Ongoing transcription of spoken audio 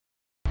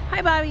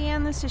Hi Bobby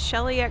Ann, this is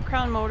Shelly at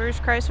Crown Motors,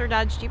 Chrysler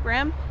Dodge Jeep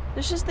Ram.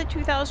 This is the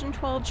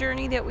 2012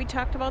 Journey that we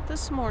talked about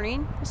this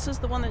morning. This is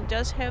the one that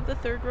does have the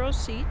third row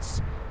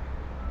seats.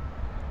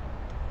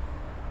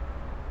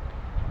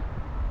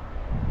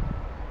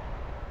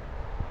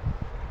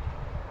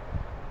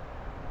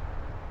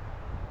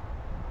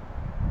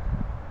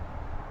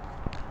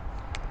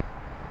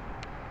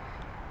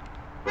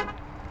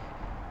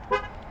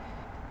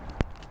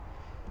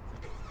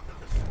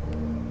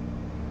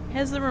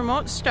 Has the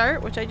remote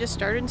start, which I just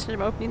started instead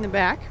of opening the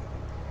back.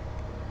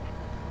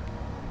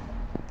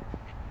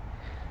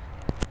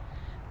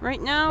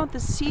 Right now the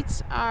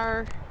seats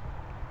are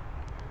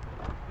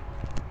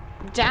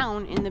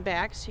down in the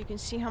back so you can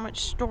see how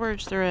much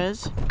storage there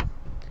is.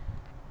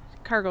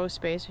 Cargo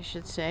space, I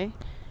should say.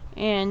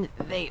 And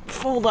they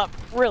fold up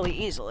really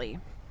easily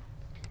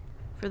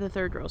for the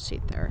third row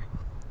seat there.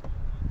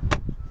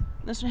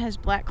 This one has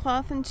black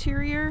cloth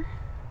interior.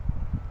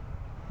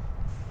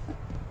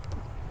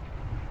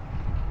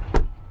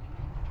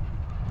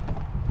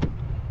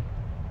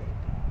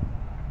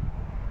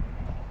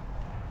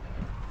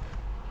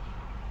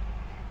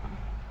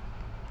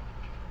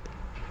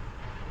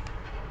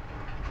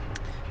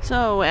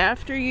 So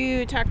after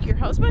you talk to your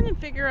husband and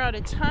figure out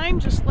a time,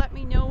 just let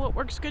me know what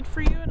works good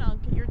for you and I'll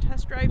get your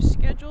test drive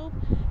scheduled,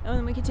 and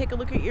then we can take a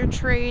look at your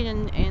trade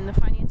and the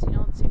financing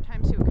all at the same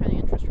time, see what kind of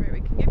interest rate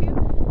we can give you.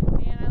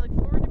 And I look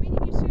forward to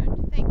meeting you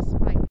soon. Thanks. Bye.